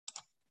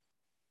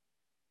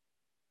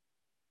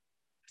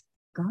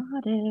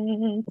Got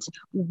it.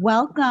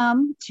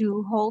 Welcome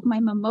to Hold My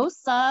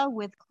Mimosa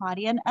with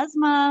Claudia and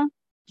Esma.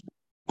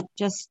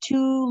 Just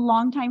two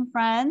longtime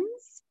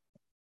friends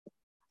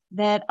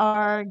that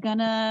are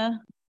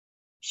gonna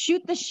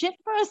shoot the shit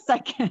for a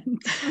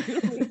second,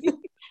 really.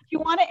 You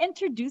want to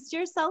introduce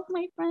yourself,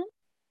 my friend?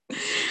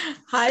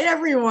 Hi,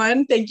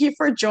 everyone. Thank you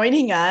for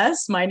joining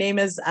us. My name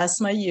is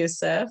Esma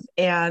Yusuf,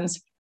 and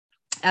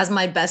as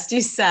my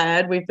bestie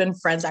said, we've been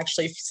friends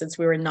actually since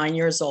we were 9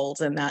 years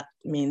old, and that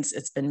means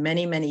it's been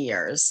many, many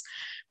years.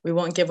 We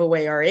won't give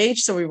away our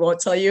age, so we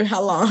won't tell you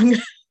how long.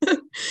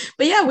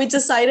 But yeah, we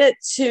decided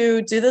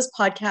to do this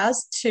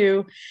podcast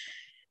to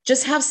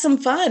just have some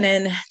fun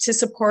and to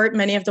support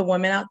many of the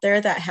women out there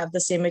that have the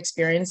same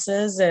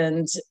experiences.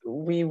 And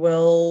we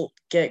will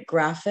get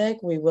graphic,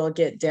 we will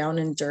get down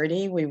and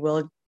dirty, we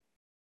will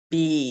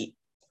be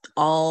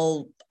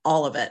all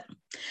of it.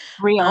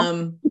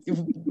 Real.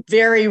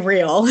 Very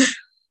real.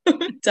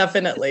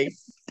 Definitely.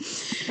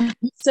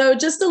 So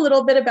just a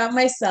little bit about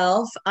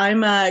myself.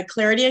 I'm a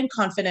clarity and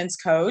confidence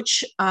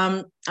coach.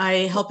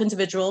 I help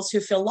individuals who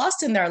feel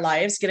lost in their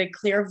lives get a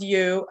clear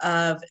view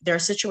of their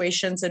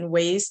situations and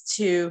ways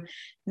to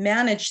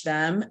manage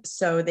them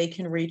so they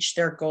can reach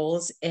their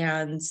goals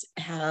and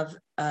have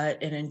an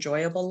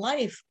enjoyable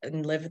life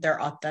and live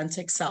their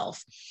authentic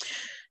self.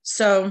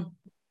 So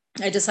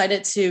I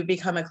decided to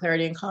become a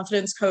clarity and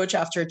confidence coach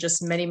after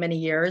just many, many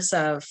years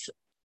of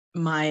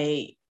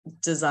my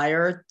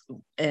desire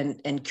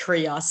and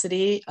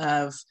curiosity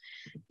of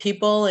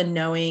people and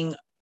knowing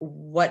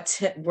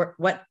what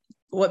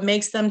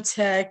makes them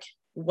tick,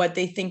 what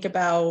they think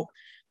about,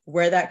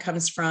 where that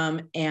comes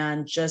from,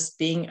 and just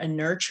being a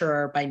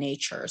nurturer by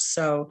nature.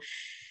 So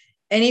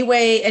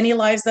anyway, any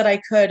lives that I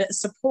could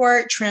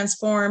support,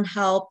 transform,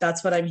 help,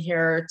 that's what I'm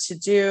here to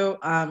do.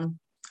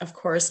 Of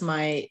course,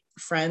 my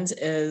friend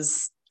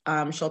is,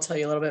 she'll tell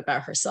you a little bit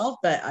about herself,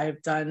 but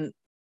I've done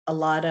a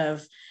lot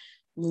of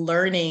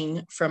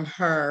learning from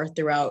her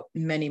throughout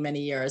many, many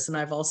years. And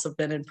I've also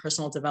been in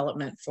personal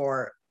development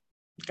for,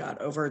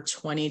 over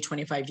 20,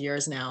 25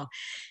 years now,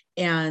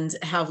 and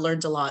have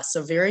learned a lot.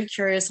 So very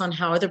curious on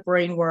how the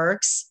brain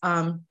works.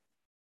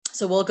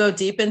 So we'll go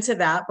deep into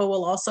that, but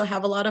we'll also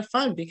have a lot of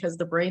fun because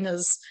the brain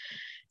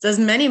does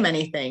many,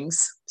 many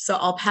things. So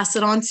I'll pass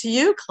it on to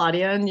you,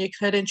 Claudia, and you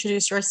could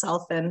introduce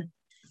yourself and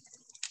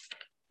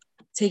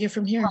take it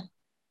from here.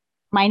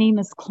 My name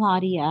is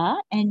Claudia,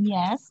 and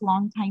yes,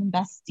 longtime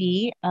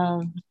bestie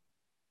of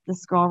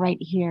this girl right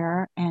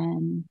here.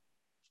 And,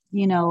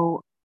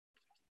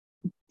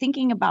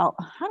 thinking about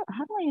how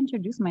do I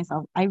introduce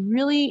myself? I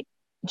really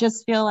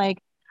just feel like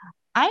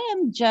I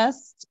am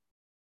just,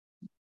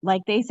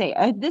 like they say,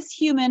 this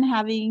human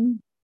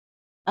having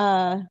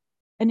an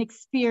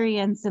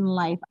experience in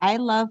life. I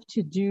love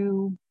to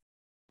do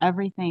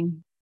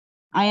everything.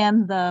 I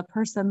am the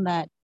person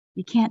that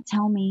you can't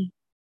tell me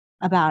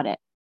about it.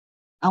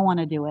 I want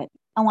to do it.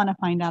 I want to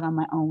find out on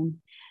my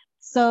own.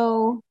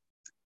 So,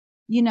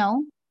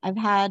 I've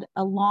had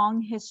a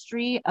long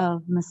history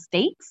of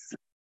mistakes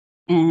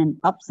and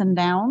ups and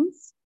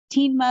downs.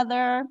 Teen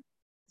mother.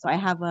 So I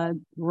have a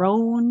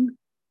grown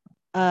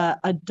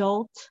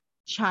adult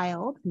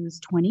child who's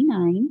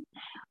 29.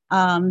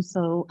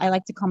 So I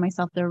like to call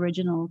myself the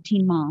original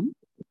teen mom.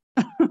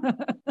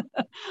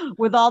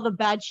 With all the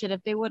bad shit,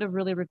 if they would have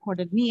really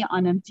recorded me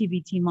on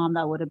MTV Teen Mom,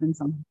 that would have been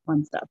some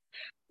fun stuff.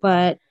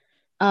 But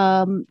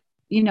I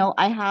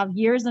have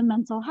years in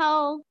mental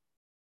health,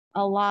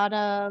 a lot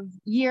of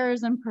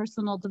years in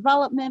personal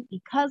development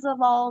because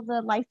of all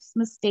the life's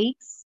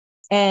mistakes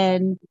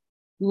and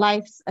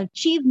life's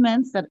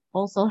achievements that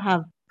also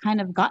have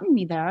kind of gotten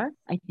me there.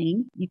 I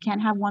think you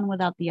can't have one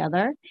without the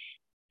other.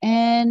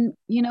 And,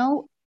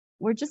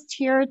 we're just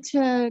here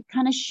to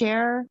kind of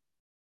share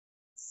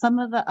some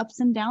of the ups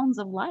and downs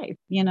of life,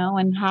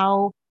 and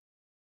how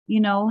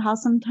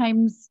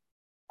sometimes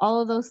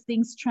all of those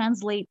things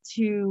translate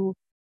to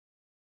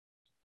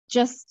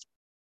just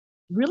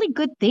really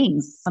good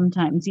things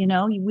sometimes.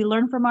 We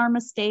learn from our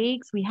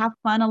mistakes, we have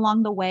fun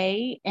along the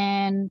way,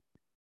 and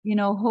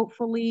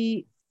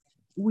hopefully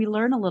we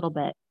learn a little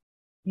bit.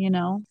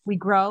 We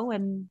grow,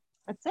 and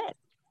that's it.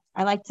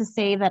 I like to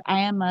say that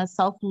I am a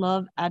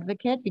self-love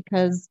advocate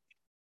because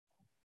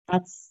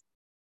that's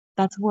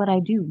what I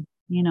do.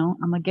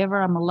 I'm a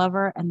giver, I'm a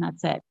lover, and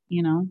that's it.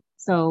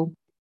 So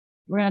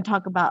we're going to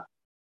talk about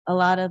a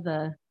lot of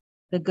the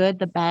good,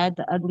 the bad,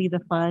 the ugly, the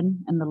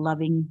fun, and the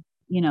loving,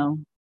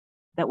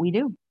 that we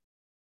do.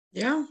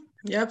 Yeah.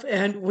 Yep.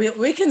 And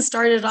we can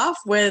start it off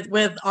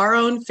with our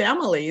own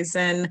families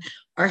and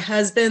our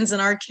husbands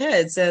and our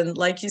kids. And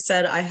like you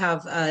said, I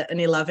have an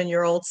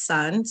 11-year-old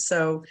son.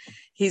 So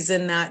he's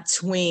in that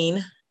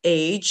tween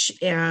age.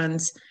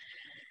 And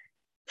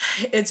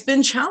it's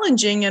been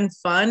challenging and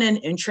fun and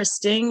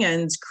interesting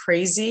and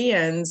crazy.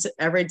 And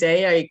every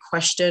day I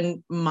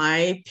question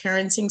my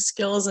parenting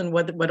skills and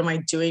what am I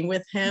doing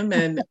with him?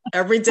 And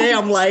every day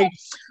I'm like,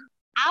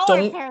 our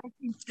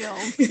parenting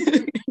skills.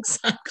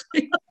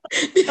 Exactly.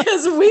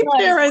 Because we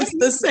parents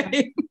the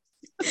same.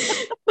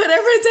 But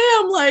every day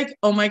I'm like,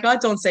 oh my God,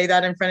 don't say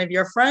that in front of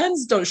your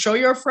friends. Don't show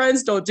your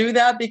friends. Don't do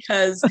that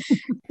because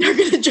they're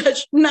going to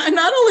judge.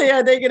 Not only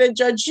are they going to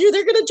judge you,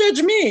 they're going to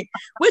judge me,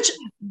 which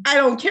I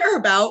don't care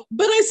about,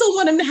 but I still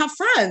want them to have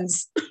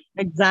friends.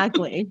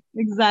 Exactly.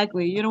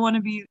 Exactly. You don't want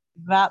to be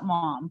that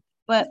mom,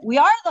 but we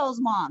are those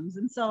moms.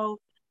 And so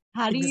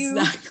how do you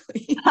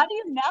Exactly. how do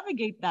you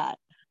navigate that?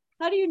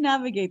 How do you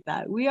navigate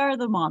that? We are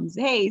the moms.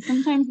 Hey,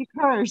 sometimes you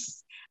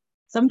curse.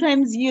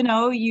 Sometimes,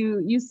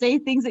 you say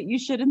things that you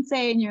shouldn't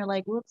say and you're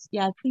like, whoops,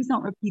 yeah, please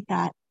don't repeat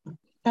that.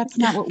 That's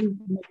not what we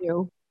want to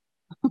do.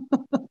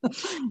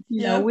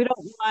 Yep. We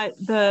don't want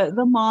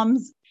the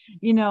moms,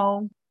 you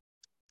know,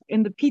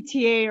 in the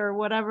PTA or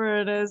whatever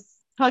it is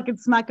talking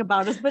smack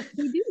about us, but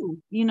we do,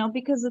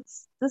 because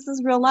this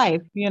is real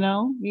life, you're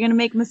gonna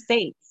make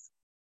mistakes.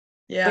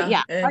 But Yeah.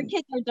 yeah, our And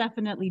kids are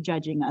definitely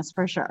judging us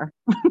for sure.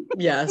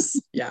 yes.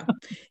 Yeah.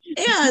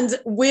 And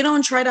we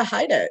don't try to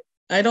hide it.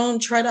 I don't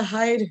try to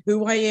hide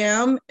who I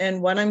am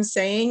and what I'm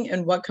saying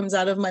and what comes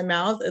out of my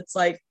mouth. It's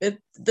like,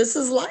 this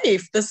is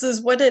life. This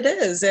is what it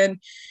is. And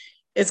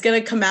it's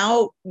going to come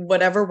out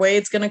whatever way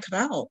it's going to come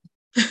out.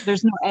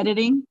 There's no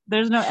editing.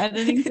 There's no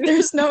editing.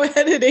 There's no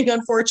editing,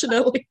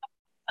 unfortunately.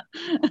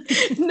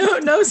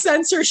 No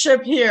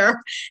censorship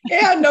here.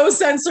 And no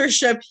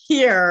censorship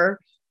here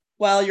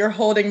while you're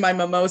holding my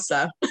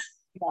mimosa.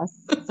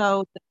 Yes.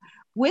 So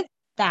with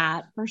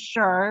that, for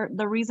sure,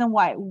 the reason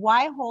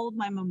why hold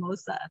my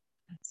mimosa.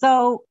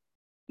 So,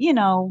 you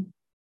know,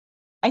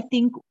 I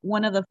think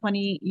one of the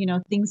funny,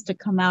 things to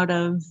come out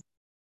of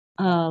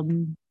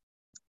um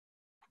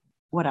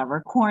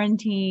whatever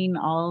quarantine,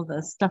 all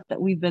the stuff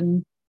that we've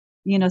been,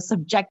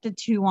 subjected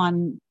to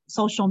on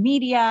social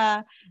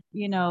media,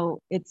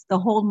 it's the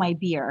hold my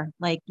beer.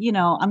 Like,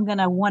 I'm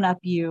gonna one up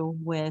you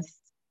with,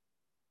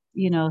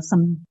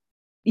 some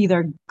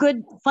either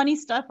good funny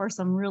stuff or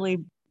some really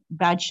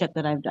bad shit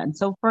that I've done.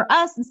 So for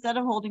us, instead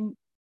of holding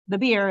the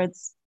beer,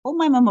 it's hold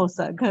my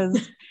mimosa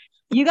because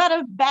you got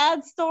a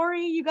bad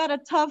story, you got a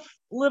tough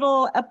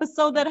little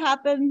episode that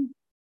happened.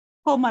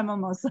 Hold my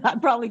mimosa. I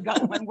probably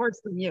got one worse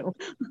than you.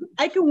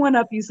 I can one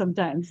up you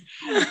sometimes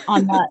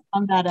on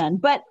that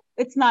end, but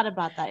it's not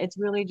about that. It's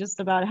really just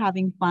about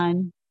having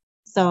fun.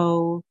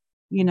 So,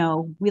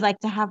 we like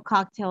to have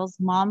cocktails.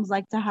 Moms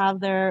like to have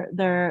the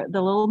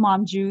little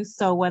mom juice.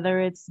 So whether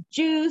it's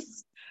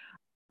juice,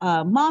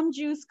 mom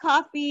juice,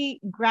 coffee,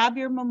 grab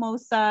your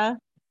mimosa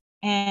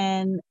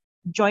and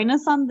join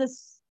us on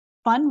this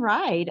fun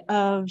ride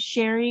of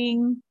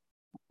sharing,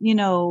 you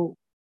know,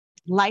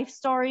 life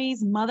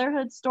stories,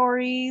 motherhood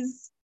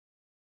stories,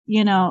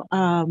 you know,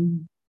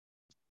 um,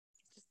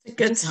 A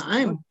good just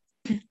time.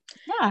 yeah,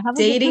 have a good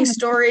Dating time.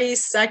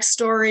 stories, sex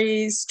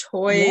stories, Yeah,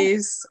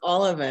 toys,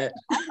 all of it.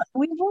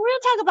 we're gonna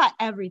talk about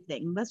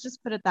everything. Let's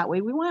just put it that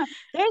way. We want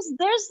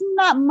there's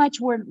not much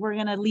we're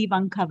gonna leave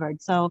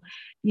uncovered. So,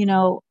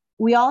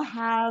 we all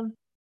have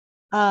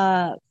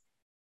uh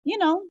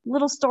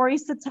little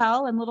stories to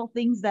tell and little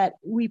things that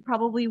we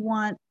probably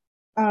want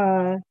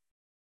uh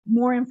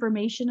more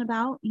information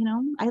about.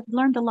 I've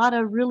learned a lot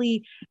of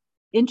really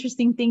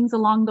interesting things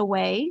along the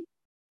way,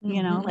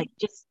 Mm-hmm. like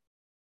just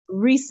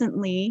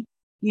recently,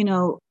 you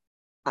know,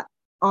 uh,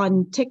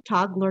 on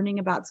TikTok learning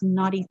about some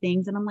naughty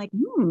things. And I'm like,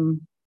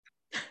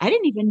 I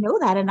didn't even know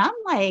that. And I'm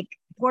like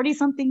 40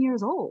 something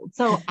years old.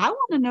 So I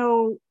want to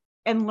know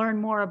and learn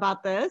more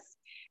about this.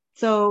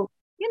 So,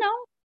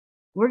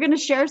 we're going to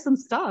share some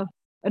stuff.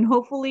 And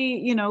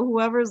hopefully,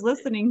 whoever's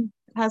listening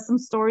has some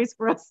stories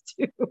for us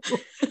too.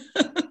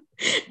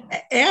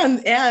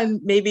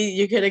 And maybe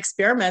you could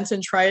experiment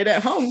and try it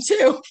at home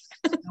too.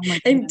 Oh my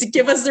And goodness. to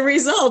give us the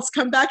results.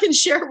 Come back and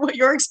share what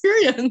your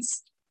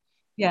experience.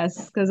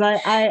 Yes, because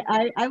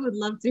I would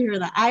love to hear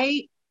that.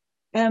 I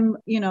am,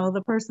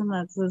 the person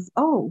that says,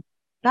 "Oh,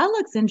 that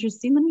looks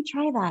interesting. Let me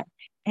try that."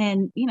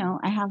 And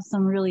I have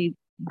some really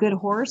good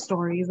horror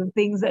stories of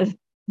things that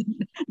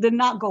did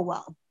not go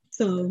well.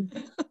 So,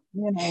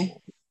 you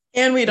know,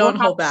 And we we'll don't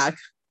have hold back.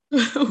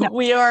 no,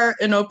 We are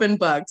an open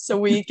book. So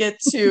we get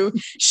to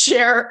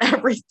share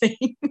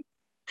everything,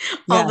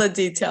 all yes, the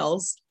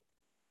details.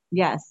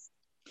 yes.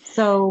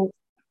 So,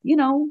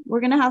 we're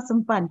gonna have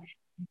some fun.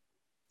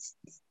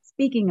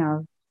 Speaking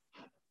of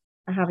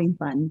having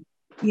fun,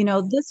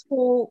 this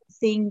whole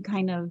thing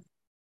kind of,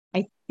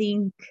 I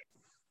think,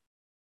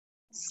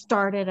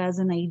 started as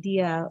an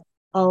idea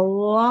a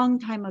long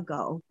time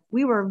ago.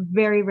 We were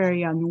very, very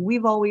young.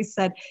 We've always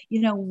said,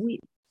 we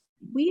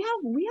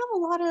have a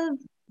lot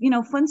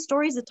of fun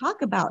stories to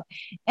talk about,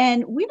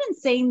 and we've been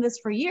saying this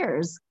for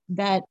years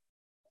that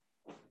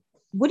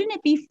wouldn't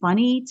it be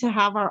funny to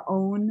have our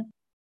own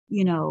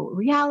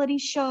reality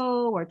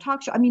show or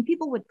talk show? I mean,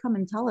 people would come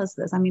and tell us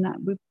this. I mean,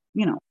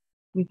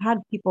 we've had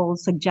people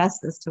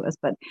suggest this to us,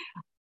 but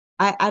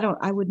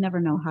I would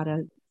never know how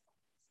to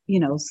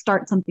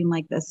start something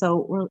like this.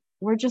 So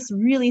we're just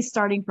really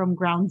starting from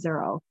ground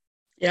zero.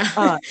 Yeah.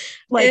 Uh,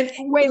 like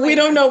And we way.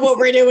 don't know what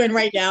we're doing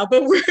right now,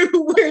 but we're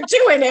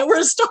doing it.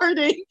 We're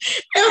starting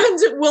and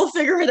we'll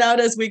figure it out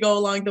as we go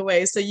along the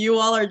way. So you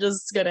all are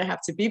just going to have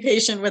to be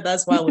patient with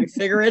us while we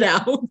figure it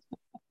out.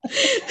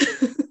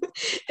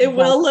 It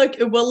will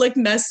look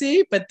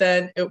messy, but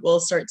then it will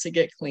start to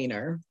get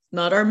cleaner.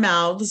 Not our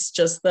mouths,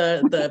 just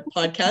the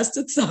podcast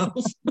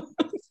itself.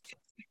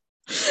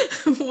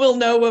 We'll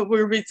know what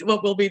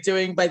we'll be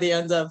doing by the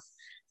end of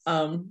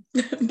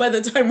by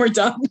the time we're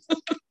done.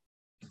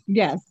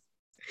 Yes,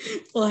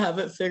 We'll have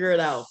it figured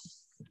out.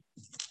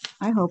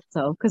 I hope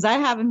so. Because I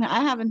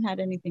haven't had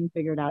anything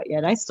figured out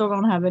yet. I still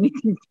don't have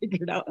anything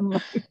figured out in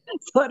life.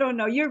 So I don't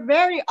know. You're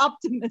very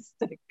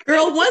optimistic.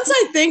 Girl, once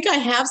I think I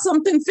have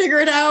something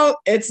figured out,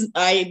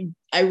 I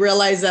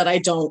realize that I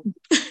don't.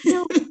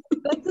 No,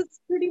 that's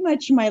pretty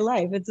much my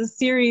life. It's a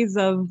series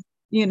of,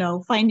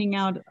 finding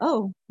out,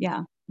 oh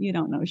yeah, you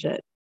don't know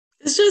shit.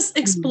 It's just Mhm.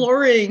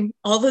 exploring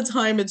all the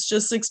time. It's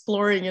just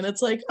exploring. And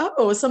it's like,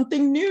 oh,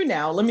 something new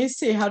now. Let me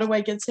see. How do I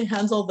get to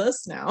handle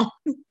this now?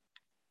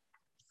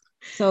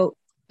 So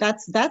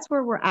that's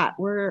where we're at.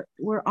 We're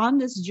on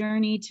this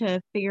journey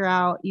to figure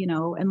out,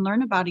 and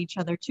learn about each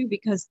other too,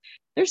 because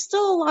there's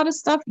still a lot of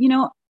stuff,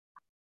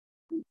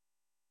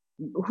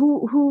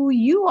 who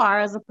you are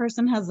as a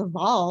person has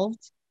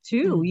evolved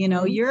too.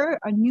 Mm-hmm. You're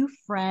a new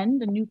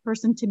friend, a new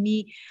person to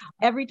me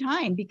every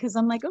time, because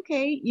I'm like,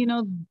 okay,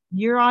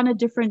 you're on a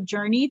different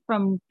journey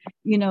from,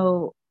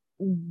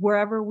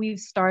 wherever we've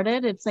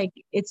started. It's like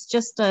it's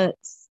just a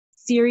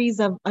series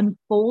of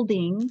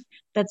unfolding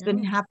that's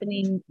been Yeah.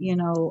 happening,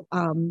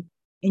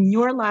 in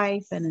your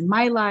life and in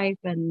my life.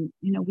 And,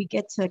 we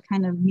get to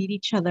kind of meet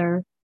each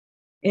other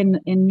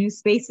in new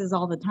spaces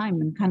all the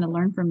time and kind of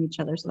learn from each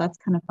other. So that's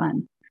kind of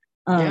fun.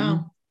 Yeah.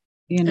 Um,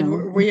 And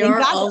and we thank are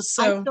God I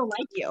also, still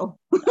like you.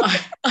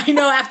 I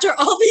know after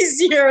all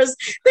these years,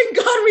 thank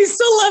God we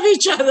still love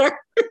each other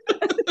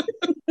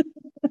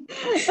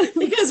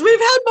because we've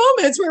had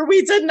moments where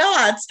we did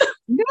not.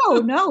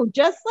 No,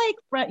 just like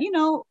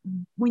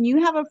when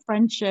you have a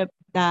friendship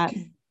that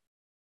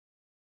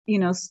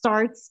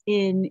starts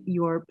in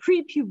your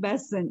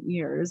prepubescent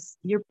years,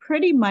 you're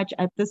pretty much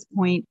at this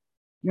point,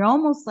 you're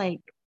almost like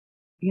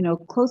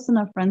close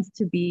enough friends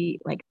to be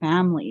like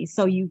family.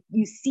 So you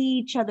see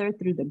each other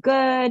through the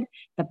good,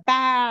 the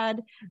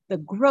bad, the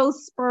growth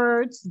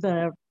spurts,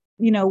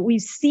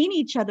 we've seen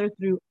each other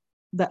through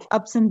the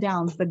ups and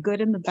downs, the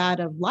good and the bad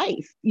of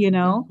life.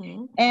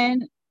 Mm-hmm.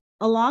 And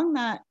along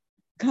that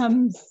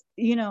comes,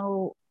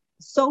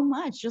 so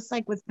much, just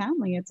like with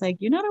family. It's like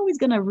you're not always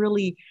gonna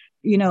really,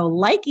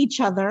 like each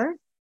other,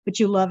 but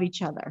you love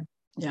each other.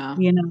 Yeah.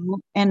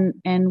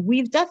 And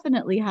we've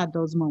definitely had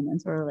those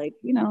moments where like,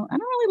 I don't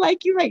really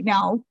like you right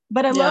now,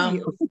 but I love Yeah.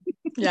 you.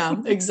 Yeah,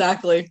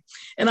 exactly.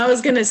 And I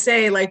was gonna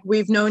say, like,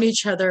 we've known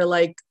each other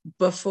like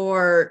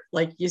before,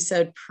 like you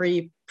said,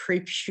 pre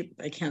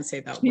I can't say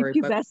that word,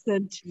 but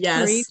Prepubescent, pre.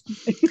 yes.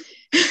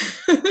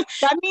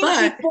 That means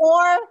But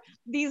before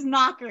these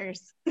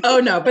knockers. oh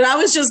no, but I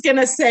was just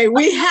gonna say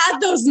we had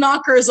those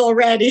knockers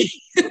already.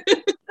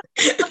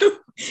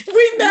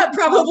 We No met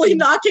probably problem.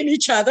 knocking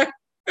each other.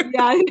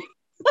 Yeah,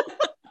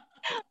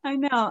 I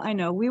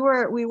know. We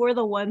were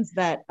the ones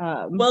that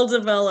Well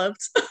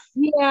developed.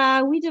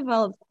 yeah, we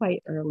developed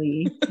quite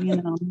early.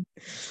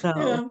 So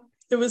Yeah,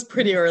 it was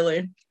pretty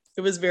early.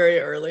 It was very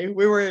early.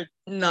 We were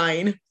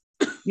 9.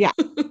 yeah,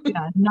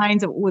 yeah, nine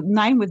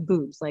with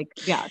boobs. Like,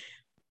 yeah,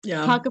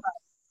 Yeah. talk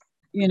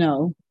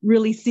about,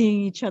 really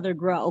seeing each other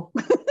grow.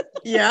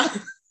 Yeah.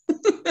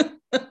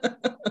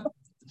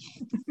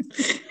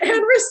 And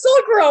we're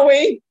still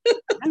growing.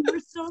 And we're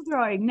still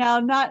growing now,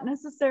 not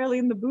necessarily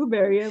in the boob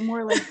area,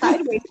 more like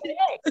sideways, but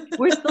hey,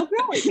 we're still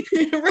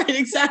growing. Right,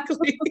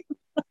 exactly.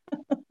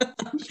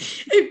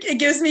 It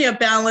gives me a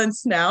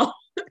balance now.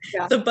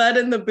 Yeah, The butt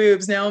and the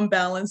boobs. Now I'm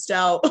balanced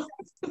out.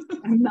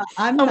 I'm not.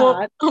 I'm I won't.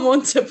 not. I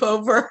won't tip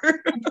over.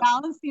 I'm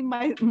balancing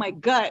my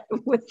gut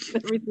with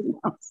everything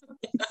else.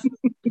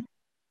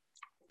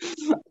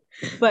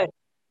 But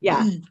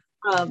yeah,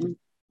 um,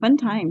 fun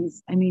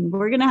times. I mean,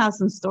 we're gonna have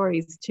some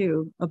stories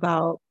too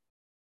about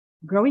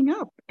growing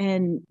up,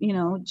 and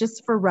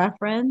just for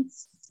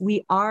reference,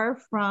 we are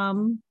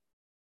from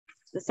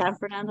the San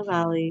Fernando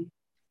Valley,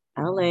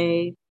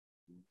 LA.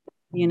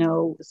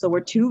 So we're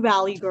two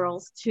Valley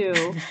girls too.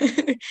 Grew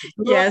up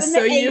Yes. in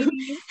So the you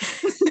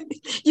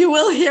 80s. you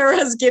will hear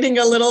us getting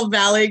a little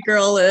valley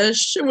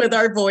girlish with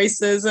our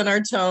voices and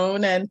our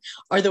tone and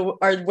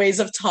our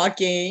ways of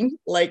talking.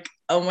 Like,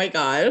 oh my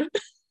god.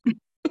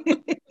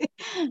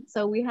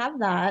 So we have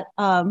that.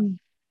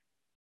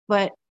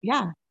 But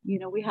yeah,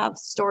 we have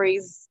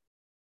stories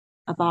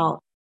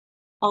about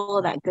all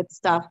of that good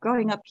stuff.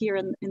 Growing up here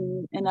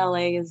in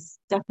LA is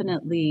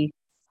definitely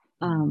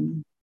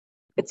um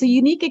it's a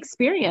unique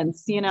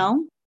experience.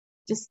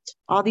 Just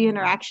all the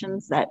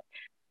interactions that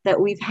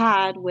we've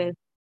had with,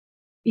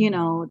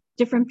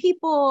 different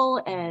people,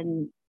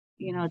 and,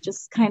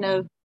 just kind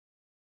of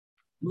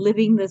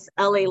living this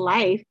LA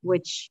life,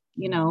 which,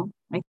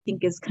 I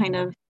think is kind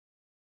of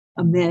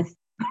a myth.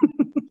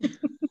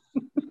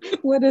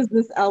 What is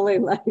this LA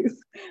life?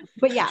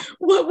 But yeah,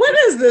 What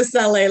is this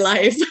LA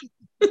life?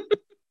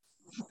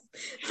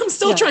 I'm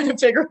still yeah, trying to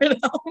figure it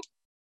out.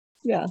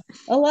 yeah.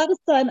 A lot of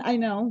sun, I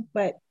know,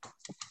 but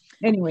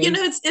Anyways,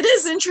 it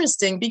is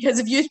interesting because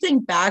if you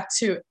think back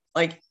to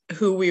like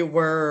who we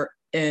were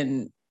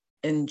in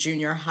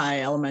junior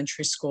high,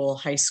 elementary school,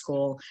 high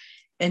school,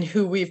 and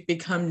who we've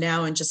become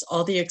now, and just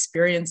all the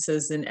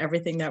experiences and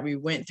everything that we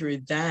went through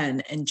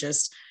then, and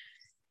just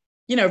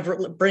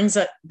brings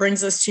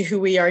us to who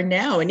we are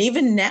now. And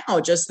even now,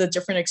 just the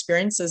different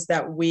experiences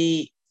that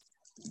we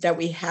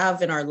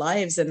have in our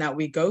lives and that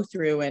we go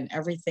through, and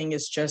everything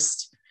is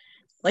just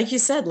like you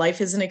said,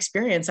 life is an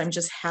experience. I'm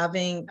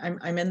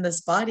in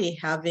this body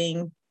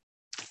having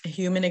a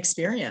human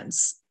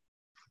experience.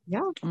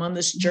 yeah. I'm on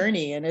this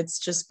journey, and it's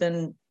just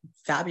been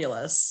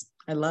fabulous.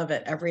 I love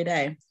it every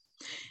day.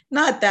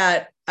 Not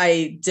that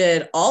I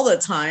did all the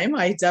time.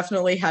 I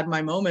definitely had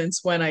my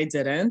moments when I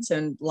didn't,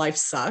 and life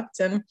sucked.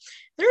 And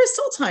there are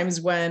still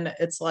times when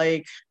it's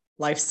like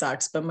life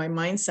sucks, but my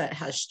mindset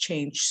has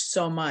changed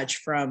so much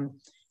from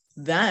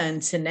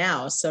then to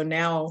now. So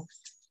now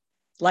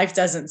life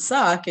doesn't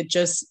suck.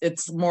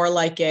 It's more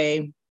like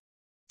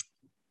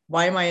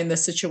why am I in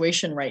this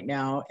situation right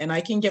now? And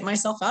I can get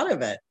myself out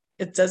of it.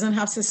 It doesn't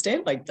have to stay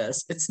like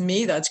this. It's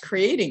me that's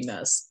creating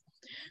this.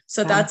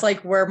 So that's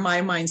like where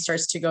my mind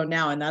starts to go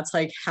now. And that's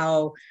like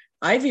how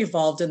I've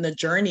evolved in the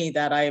journey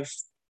that I've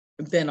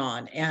been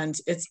on. And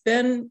it's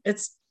been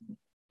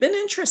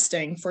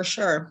interesting for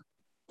sure.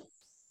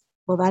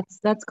 Well,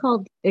 that's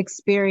called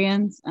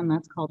experience, and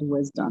that's called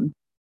wisdom.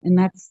 And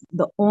that's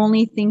the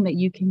only thing that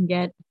you can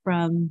get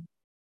from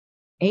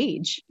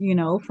age,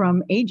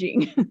 from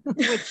aging,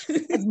 which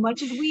as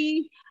much as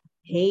we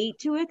hate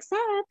to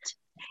accept,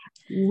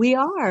 we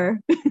are.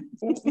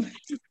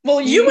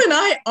 Well, you and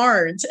I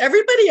aren't.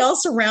 Everybody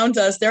else around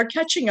us, they're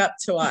catching up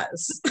to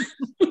us.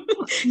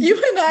 You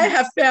and I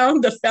have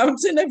found the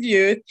fountain of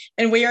youth,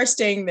 and we are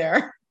staying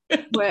there.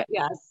 But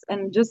yes,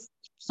 and just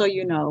so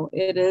you know,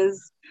 it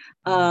is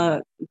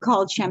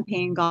called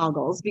champagne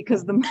goggles,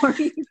 because the more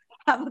you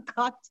have a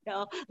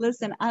cocktail,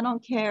 listen, I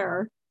don't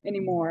care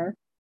anymore.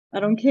 I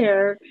don't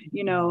care,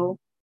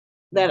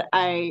 that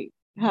I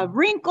have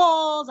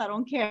wrinkles. I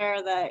don't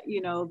care that,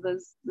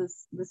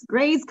 this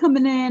gray's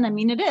coming in. I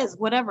mean, it is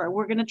whatever.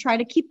 We're gonna try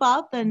to keep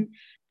up and,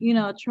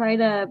 try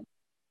to,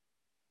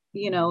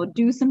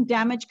 do some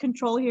damage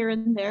control here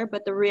and there.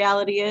 But the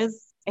reality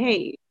is,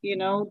 hey,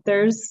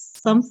 there's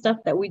some stuff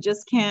that we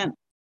just can't,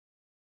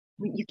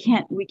 we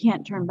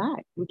can't turn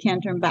back. We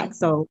can't turn back.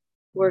 So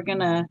we're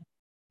gonna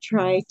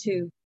try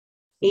to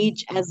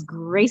age as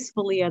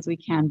gracefully as we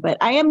can. But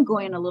I am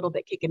going a little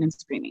bit kicking and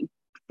screaming.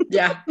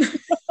 Yeah.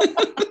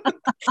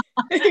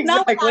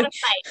 Exactly.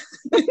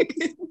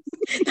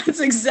 That's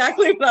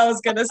exactly what I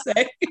was gonna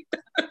say.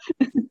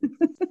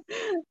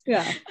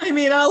 Yeah. I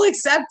mean, I'll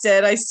accept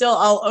it.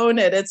 I'll own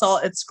it.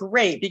 It's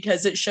great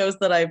because it shows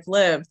that I've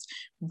lived,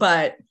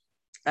 but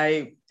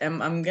I'm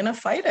gonna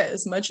fight it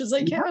as much as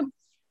I can.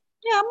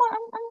 Yeah, I'm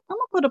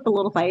gonna put up a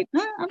little fight.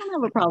 I don't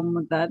have a problem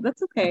with that.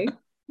 That's okay. I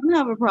don't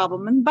have a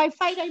problem. And by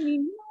fight, I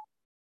mean,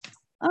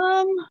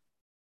 um,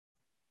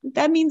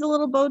 that means a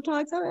little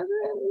Botox. We're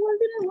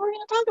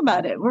gonna talk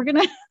about it. We're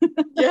gonna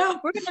Yeah.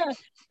 we're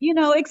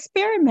gonna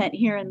experiment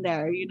here and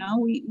there.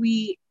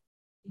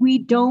 We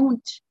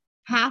don't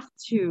have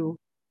to,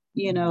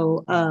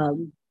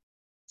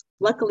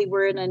 luckily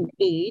we're in an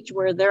age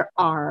where there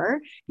are,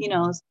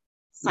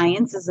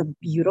 science is a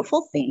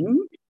beautiful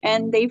thing,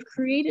 and they've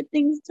created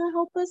things to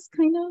help us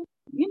kind of,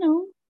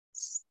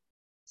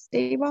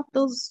 stave off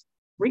those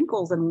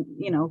wrinkles and,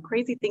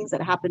 crazy things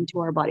that happen to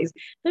our bodies.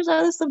 There's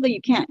other stuff that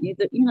you can't,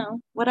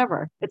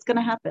 whatever, it's going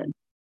to happen.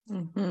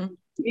 Mm-hmm.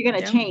 You're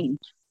going to change,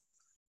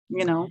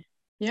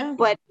 Yeah.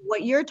 But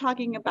what you're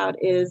talking about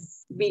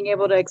is being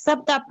able to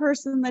accept that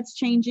person that's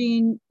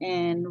changing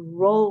and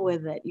roll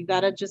with it. You got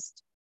to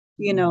just,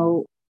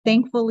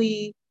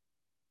 thankfully,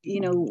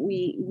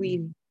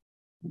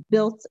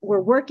 we're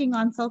working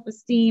on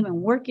self-esteem and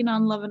working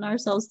on loving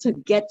ourselves to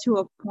get to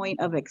a point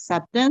of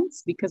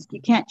acceptance, because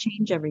you can't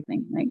change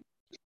everything, right?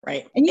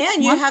 Right. And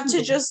you have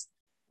to just,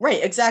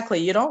 right, exactly.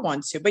 You don't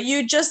want to, but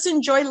you just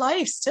enjoy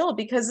life still,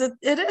 because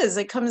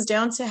it comes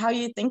down to how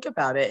you think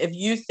about it. If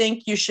you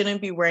think you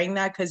shouldn't be wearing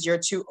that because you're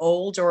too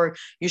old, or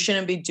you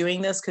shouldn't be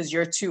doing this because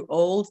you're too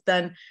old,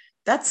 then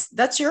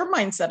that's your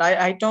mindset.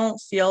 I don't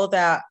feel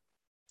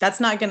that's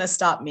not going to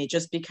stop me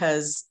just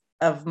because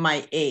of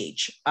my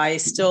age. I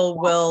still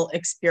will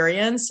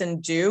experience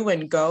and do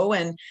and go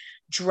and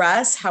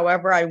dress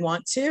however I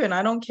want to. And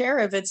I don't care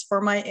if it's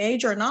for my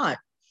age or not.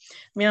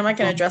 I mean, I'm not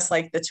going to dress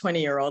like the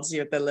 20-year-olds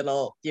with the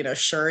little,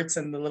 shirts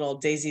and the little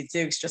Daisy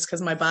Dukes, just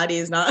because my body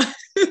is not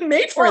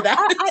made for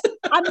that.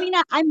 I mean,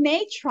 I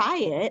may try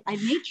it.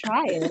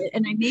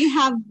 And I may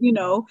have,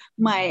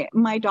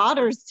 my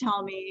daughters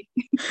tell me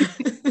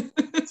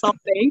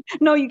something.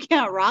 No, you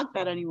can't rock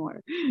that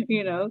anymore,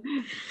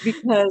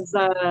 because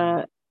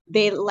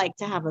they like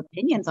to have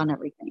opinions on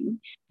everything.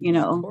 My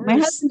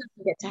husband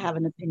doesn't get to have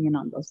an opinion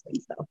on those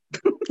things, though.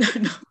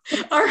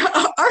 our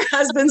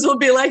husbands will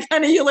be like,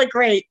 honey, you look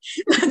great.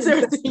 That's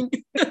everything.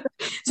 As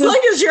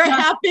long as you're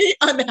happy,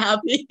 I'm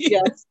happy.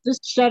 Yes,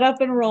 just shut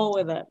up and roll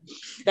with it.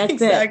 That's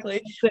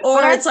exactly. It.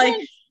 Or it's like,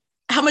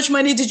 how much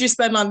money did you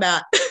spend on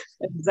that?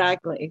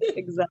 Exactly,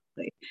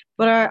 exactly.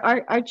 But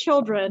our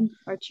children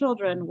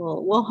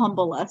will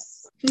humble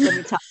us. Let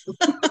me tell you,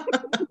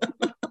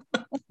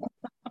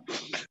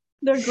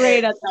 they're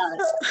great at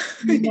that.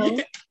 You know.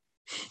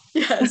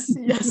 Yes,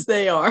 yes,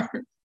 they are.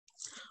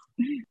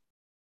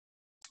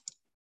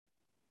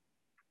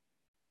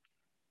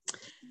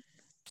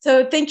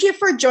 So thank you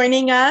for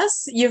joining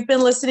us. You've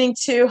been listening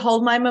to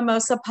Hold My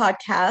Mimosa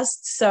podcast.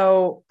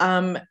 So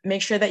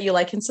make sure that you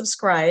like and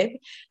subscribe.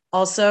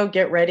 Also,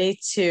 get ready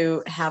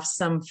to have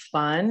some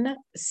fun,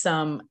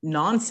 some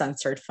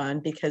non-censored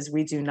fun, because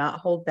we do not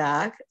hold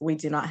back. We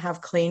do not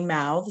have clean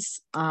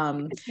mouths.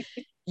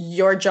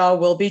 Your jaw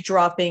will be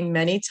dropping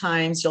many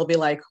times. You'll be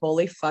like,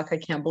 holy fuck, I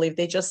can't believe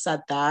they just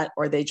said that,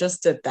 or they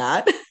just did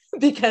that.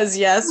 Because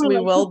yes, We're we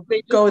like, will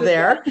they just go did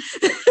there.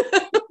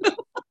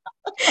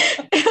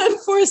 And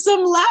for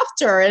some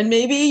laughter. And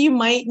maybe you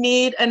might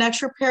need an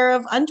extra pair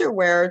of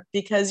underwear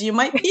because you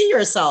might pee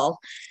yourself.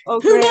 Oh,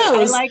 Who great. I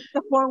knows? like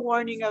the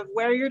forewarning of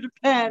wear your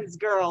depends,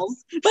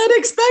 girls. But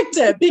expect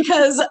it,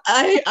 because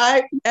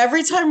I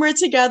every time we're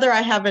together,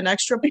 I have an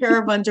extra pair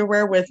of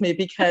underwear with me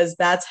because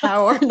that's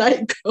how our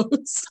night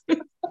goes.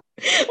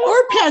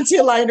 Or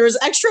panty liners,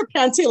 extra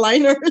panty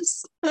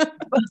liners.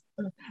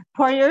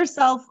 Pour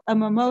yourself a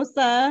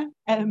mimosa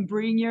and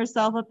bring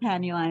yourself a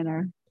panty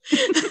liner.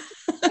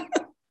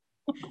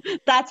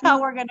 That's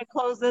how we're going to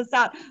close this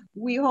out.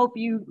 We hope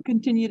you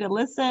continue to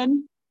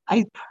listen.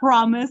 I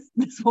promise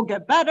this will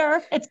get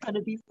better. It's going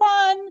to be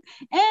fun.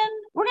 And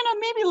we're going to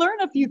maybe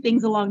learn a few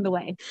things along the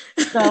way.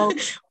 So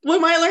we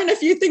might learn a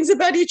few things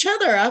about each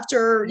other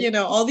after,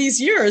 all these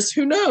years.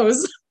 Who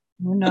knows?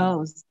 Who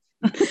knows?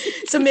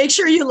 So make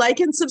sure you like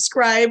and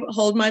subscribe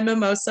Hold My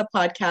Mimosa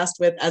podcast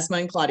with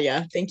Esma and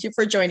Claudia. Thank you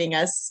for joining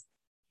us.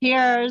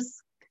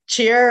 Cheers.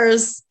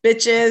 Cheers,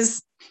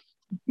 bitches.